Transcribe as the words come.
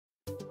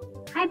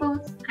Hi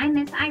Bolts, I'm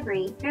Miss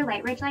Ivory, your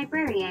Lightridge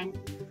librarian.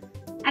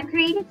 I've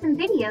created some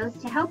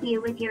videos to help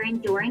you with your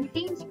Enduring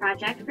Themes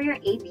project for your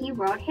AP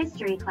World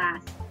History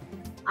class.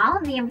 All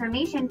of the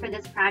information for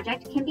this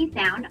project can be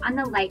found on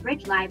the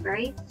Lightridge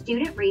Library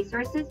Student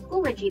Resources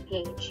Schoology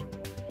page.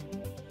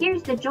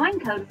 Here's the join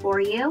code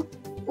for you,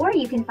 or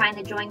you can find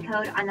the join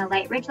code on the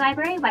Lightridge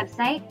Library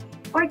website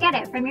or get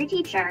it from your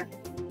teacher.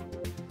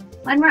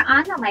 When we're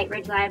on the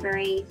Lightridge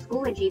Library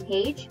Schoology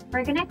page,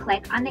 we're going to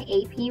click on the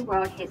AP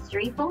World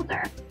History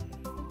folder.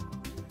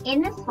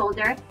 In this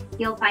folder,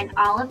 you'll find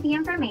all of the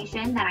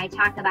information that I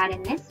talk about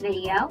in this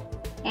video,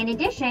 in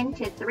addition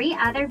to 3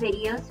 other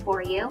videos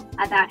for you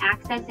about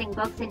accessing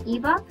books and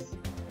ebooks,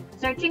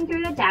 searching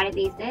through the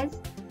databases,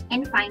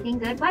 and finding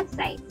good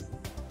websites.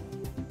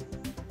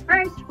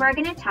 First, we're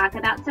going to talk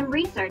about some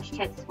research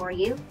tips for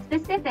you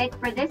specific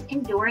for this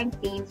Enduring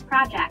Themes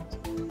project.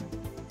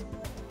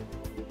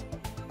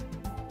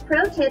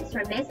 Pro tips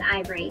from Miss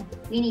Ivory.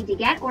 You need to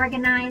get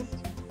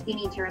organized. You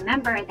need to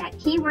remember that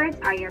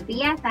keywords are your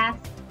BFFs,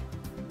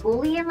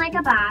 Boolean like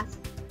a boss,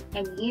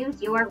 and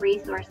use your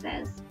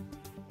resources.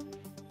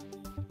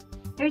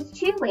 There's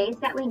 2 ways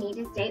that we need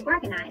to stay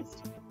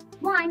organized.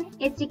 One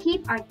is to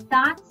keep our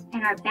thoughts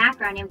and our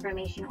background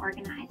information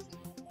organized.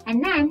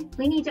 And then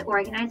we need to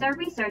organize our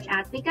research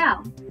as we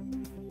go.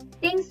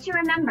 Things to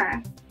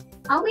remember.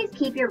 Always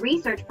keep your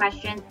research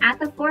questions at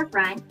the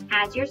forefront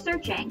as you're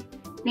searching.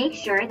 Make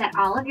sure that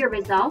all of your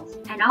results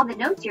and all the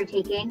notes you're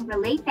taking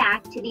relate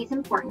back to these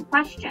important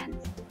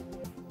questions.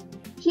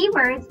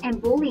 Keywords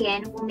and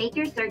Boolean will make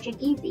your searching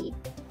easy.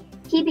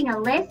 Keeping a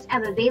list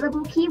of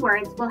available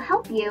keywords will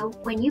help you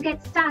when you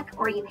get stuck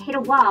or you hit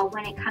a wall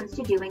when it comes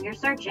to doing your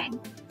searching.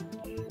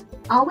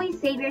 Always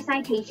save your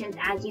citations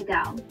as you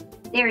go.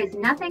 There is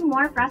nothing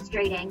more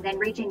frustrating than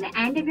reaching the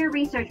end of your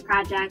research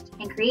project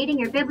and creating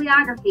your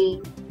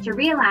bibliography to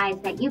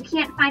realize that you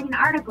can't find an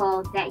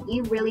article that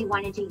you really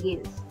wanted to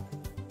use.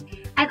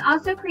 I've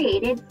also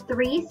created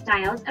 3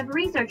 styles of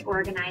research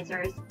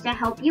organizers to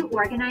help you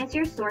organize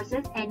your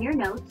sources and your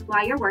notes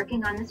while you're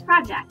working on this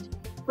project.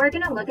 We're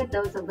going to look at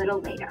those a little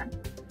later.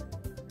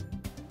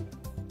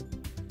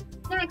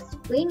 Next,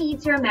 we need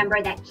to remember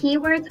that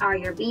keywords are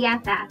your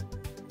BFF.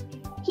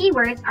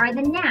 Keywords are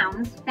the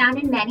nouns found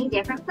in many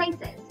different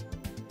places.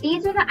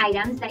 These are the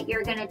items that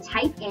you're going to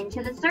type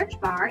into the search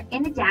bar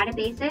in the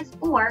databases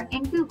or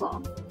in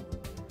Google.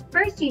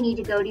 First, you need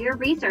to go to your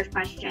research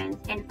questions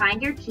and find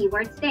your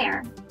keywords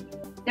there.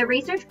 The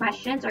research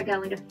questions are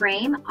going to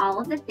frame all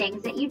of the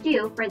things that you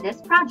do for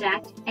this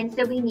project, and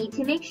so we need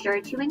to make sure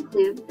to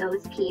include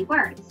those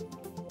keywords.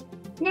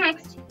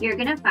 Next, you're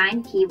going to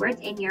find keywords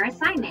in your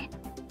assignment.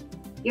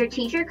 Your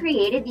teacher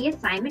created the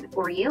assignment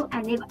for you,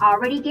 and they've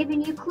already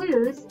given you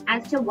clues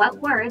as to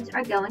what words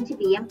are going to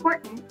be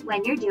important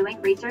when you're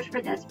doing research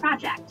for this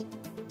project.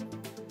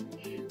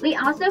 We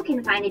also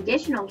can find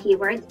additional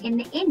keywords in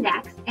the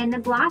index and the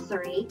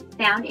glossary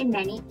found in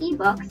many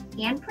ebooks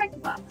and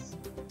print books.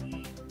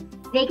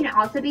 They can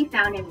also be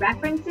found in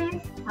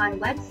references, on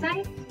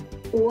websites,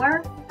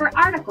 or for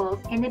articles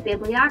in the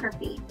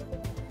bibliography.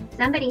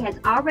 Somebody has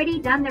already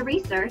done the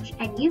research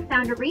and you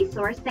found a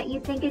resource that you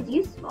think is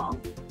useful.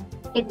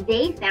 If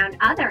they found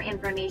other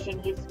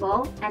information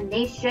useful and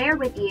they share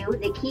with you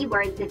the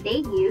keywords that they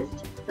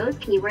used, those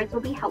keywords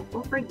will be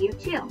helpful for you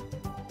too.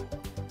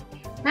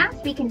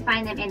 Last, we can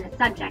find them in the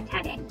subject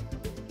heading.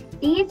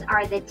 These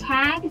are the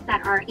tags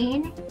that are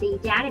in the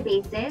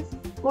databases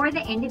for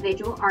the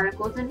individual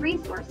articles and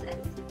resources.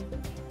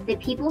 The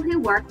people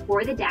who work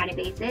for the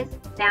databases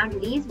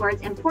found these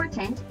words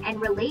important and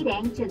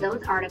relating to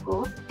those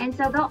articles, and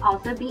so they'll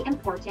also be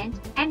important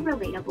and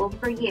relatable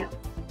for you.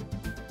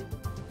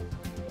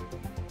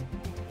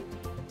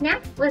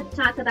 Next, let's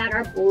talk about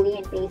our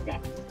Boolean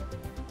basics.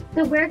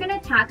 So we're going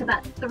to talk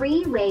about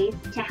 3 ways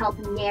to help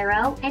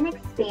narrow and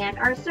expand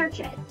our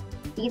searches.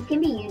 These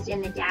can be used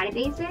in the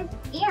databases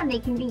and they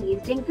can be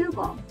used in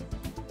Google.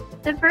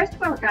 The first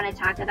one we're going to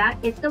talk about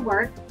is the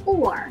word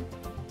or.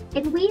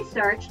 If we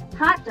search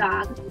hot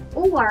dog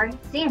or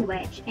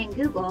sandwich in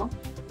Google,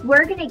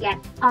 we're going to get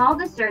all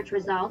the search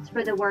results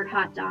for the word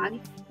hot dog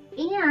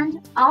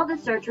and all the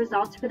search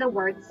results for the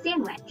word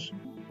sandwich.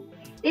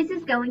 This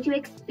is going to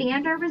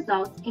expand our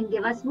results and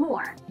give us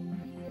more.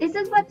 This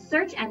is what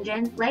search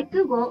engines like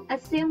Google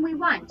assume we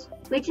want,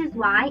 which is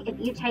why if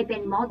you type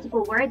in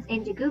multiple words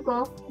into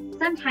Google,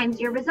 sometimes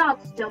your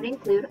results don't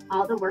include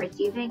all the words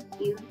you've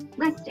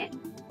listed.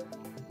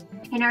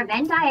 In our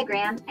Venn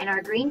diagram and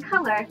our green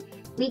color,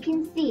 we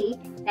can see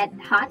that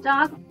hot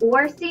dog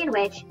or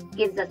sandwich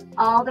gives us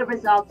all the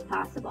results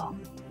possible.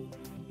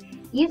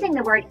 Using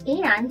the word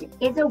and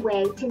is a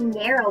way to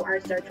narrow our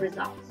search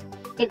results.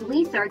 If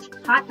we search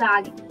hot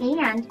dog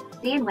and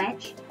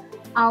sandwich,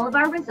 all of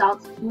our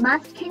results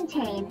must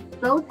contain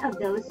both of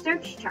those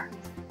search terms.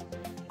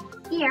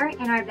 Here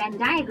in our Venn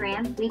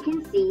diagram, we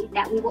can see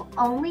that we will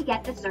only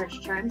get the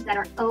search terms that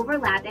are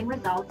overlapping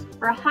results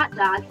for hot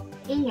dog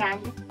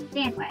and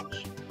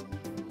sandwich.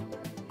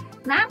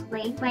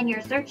 Lastly, when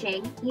you're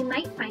searching, you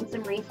might find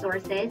some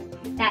resources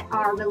that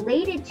are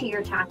related to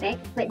your topic,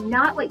 but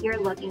not what you're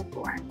looking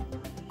for.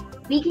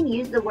 We can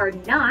use the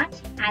word not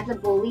as a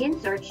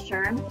Boolean search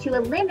term to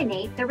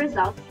eliminate the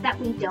results that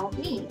we don't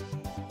need.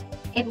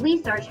 If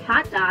we search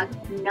hot dog,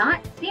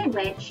 not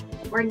sandwich,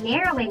 we're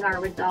narrowing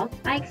our results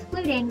by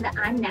excluding the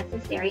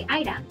unnecessary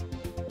items.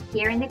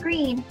 Here in the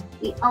green,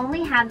 we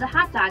only have the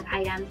hot dog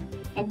items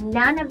and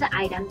none of the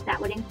items that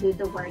would include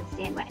the word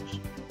sandwich.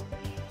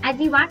 As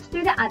you watch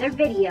through the other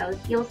videos,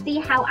 you'll see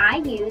how I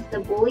use the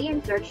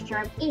Boolean search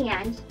term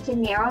and to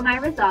narrow my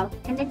results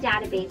in the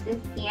databases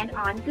and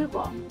on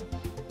Google.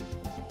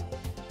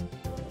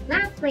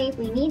 Lastly,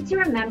 we need to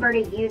remember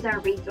to use our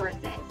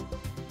resources.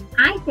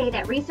 I say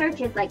that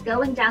research is like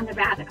going down the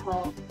rabbit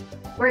hole.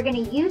 We're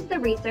going to use the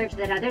research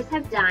that others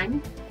have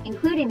done,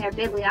 including their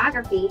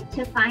bibliography,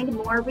 to find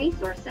more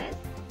resources.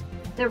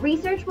 The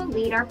research will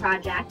lead our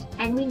project,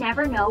 and we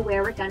never know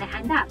where we're going to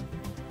end up.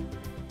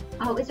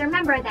 Always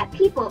remember that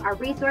people are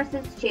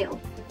resources too.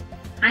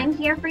 I'm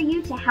here for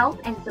you to help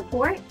and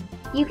support.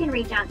 You can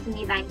reach out to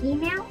me by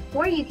email,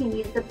 or you can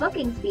use the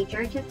bookings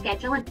feature to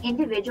schedule an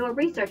individual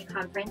research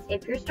conference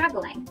if you're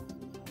struggling.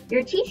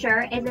 Your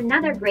teacher is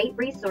another great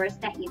resource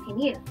that you can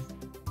use.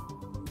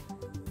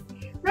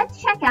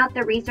 Let's check out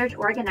the research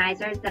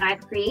organizers that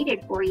I've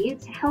created for you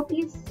to help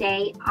you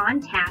stay on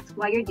task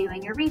while you're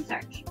doing your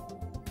research.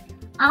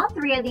 All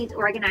three of these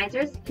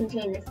organizers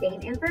contain the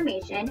same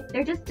information,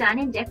 they're just done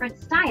in different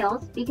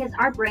styles because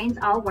our brains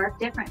all work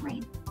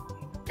differently.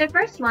 The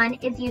first one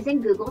is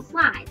using Google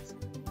Slides.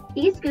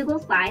 These Google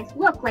Slides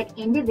look like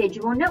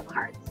individual note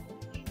cards.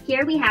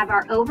 Here we have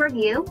our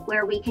overview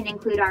where we can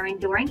include our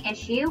enduring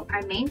issue,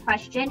 our main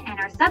question, and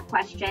our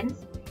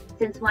sub-questions,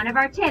 since one of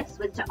our tips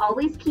was to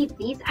always keep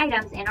these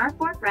items in our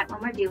forefront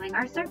when we're doing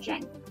our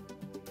searching.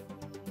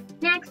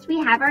 Next, we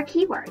have our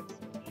keywords.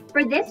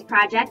 For this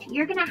project,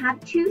 you're going to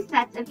have two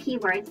sets of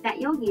keywords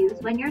that you'll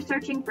use when you're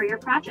searching for your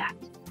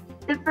project.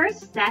 The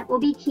first set will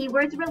be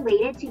keywords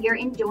related to your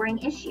enduring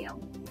issue.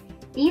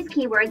 These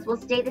keywords will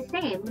stay the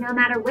same no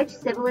matter which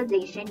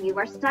civilization you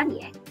are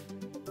studying.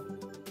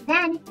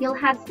 Then you'll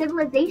have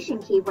civilization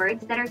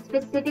keywords that are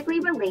specifically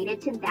related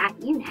to that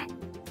unit.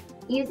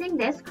 Using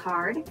this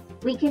card,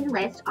 we can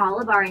list all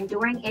of our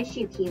enduring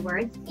issue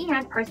keywords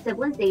and our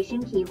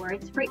civilization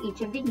keywords for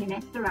each of the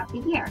units throughout the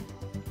year.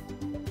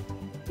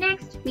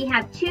 Next, we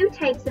have two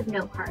types of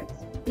note cards.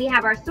 We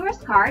have our source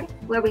card,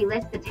 where we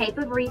list the type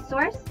of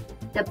resource,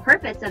 the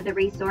purpose of the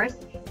resource,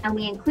 and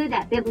we include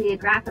that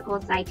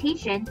bibliographical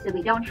citation so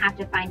we don't have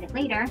to find it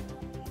later.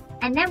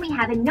 And then we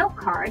have a note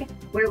card,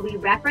 where we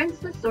reference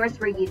the source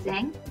we're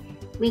using.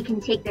 We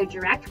can take their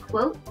direct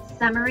quote,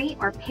 summary,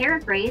 or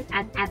paraphrase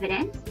as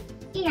evidence,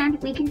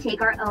 and we can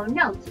take our own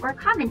notes or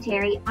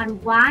commentary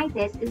on why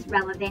this is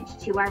relevant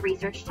to our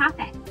research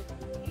topic.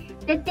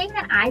 The thing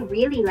that I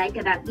really like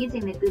about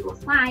using the Google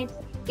Slides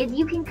is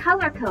you can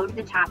color code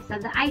the tops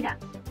of the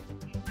items.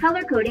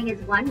 Color coding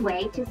is one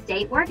way to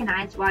stay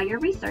organized while you're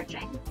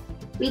researching.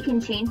 We can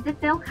change the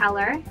fill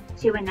color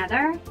to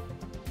another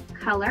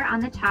color on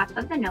the top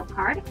of the note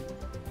card,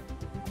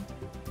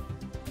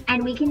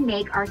 and we can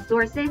make our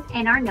sources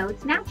and our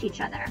notes match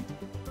each other.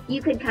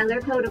 You could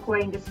color code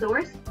according to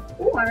source,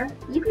 or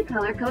you could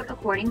color code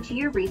according to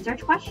your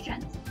research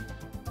questions.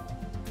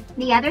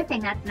 The other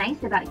thing that's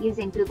nice about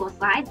using Google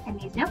Slides and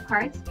these note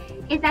cards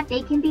is that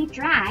they can be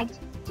dragged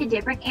to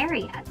different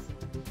areas,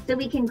 so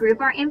we can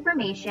group our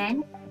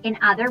information in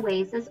other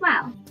ways as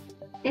well.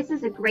 This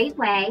is a great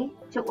way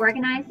to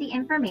organize the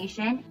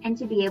information and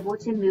to be able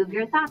to move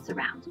your thoughts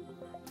around.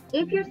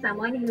 If you're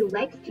someone who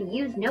likes to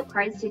use note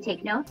cards to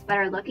take notes but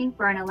are looking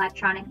for an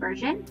electronic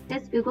version,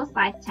 this Google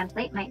Slides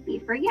template might be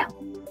for you.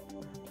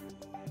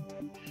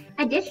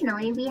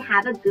 Additionally, we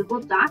have a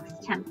Google Docs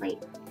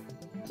template.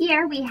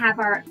 Here we have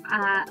our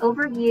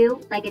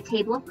overview, like a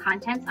table of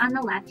contents on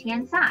the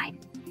left-hand side.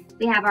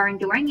 We have our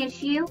enduring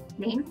issue,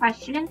 main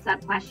question, and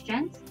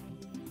sub-questions.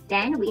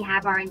 Then we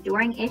have our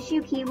enduring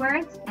issue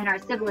keywords and our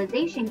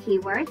civilization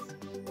keywords.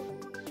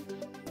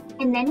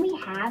 And then we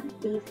have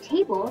these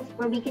tables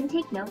where we can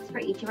take notes for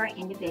each of our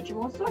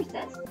individual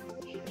sources.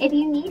 If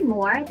you need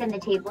more than the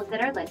tables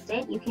that are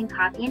listed, you can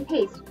copy and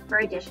paste for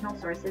additional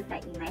sources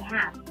that you may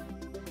have.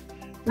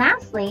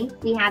 Lastly,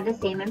 we have the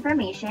same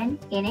information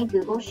in a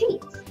Google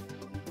Sheets.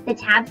 The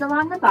tabs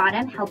along the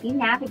bottom help you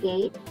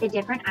navigate the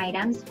different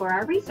items for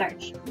our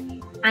research.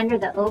 Under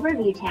the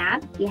Overview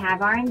tab, we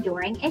have our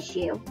enduring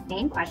issue,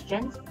 main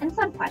questions, and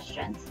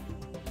sub-questions.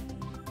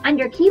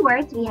 Under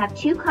Keywords, we have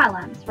two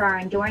columns for our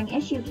enduring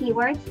issue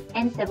keywords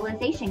and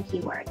civilization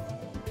keywords.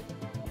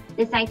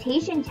 The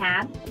Citation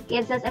tab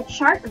gives us a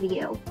chart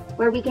view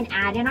where we can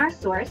add in our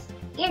source,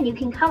 and you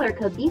can color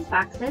code these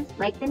boxes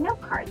like the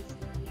note cards.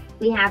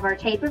 We have our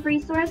type of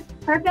resource,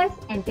 purpose,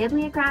 and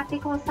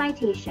bibliographical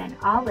citation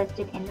all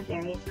listed in the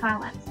various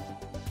columns.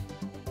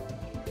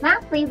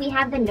 Lastly, we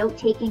have the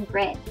note-taking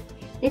grid.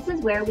 This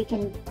is where we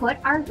can put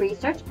our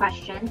research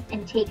questions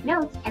and take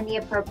notes in the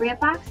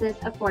appropriate boxes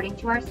according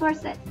to our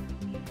sources.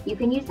 You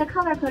can use the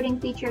color coding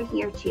feature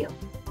here too.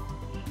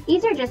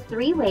 These are just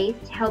 3 ways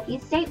to help you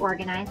stay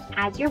organized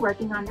as you're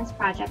working on this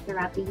project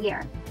throughout the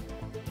year.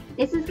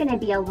 This is going to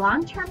be a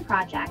long-term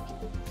project,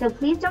 so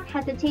please don't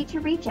hesitate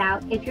to reach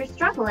out if you're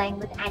struggling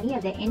with any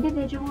of the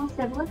individual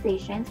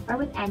civilizations or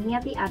with any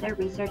of the other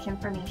research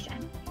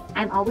information.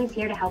 I'm always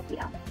here to help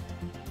you.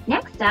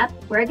 Next up,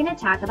 we're going to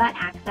talk about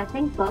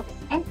accessing books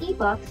and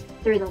ebooks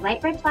through the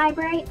Lightbridge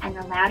Library and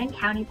the Loudoun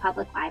County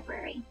Public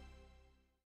Library.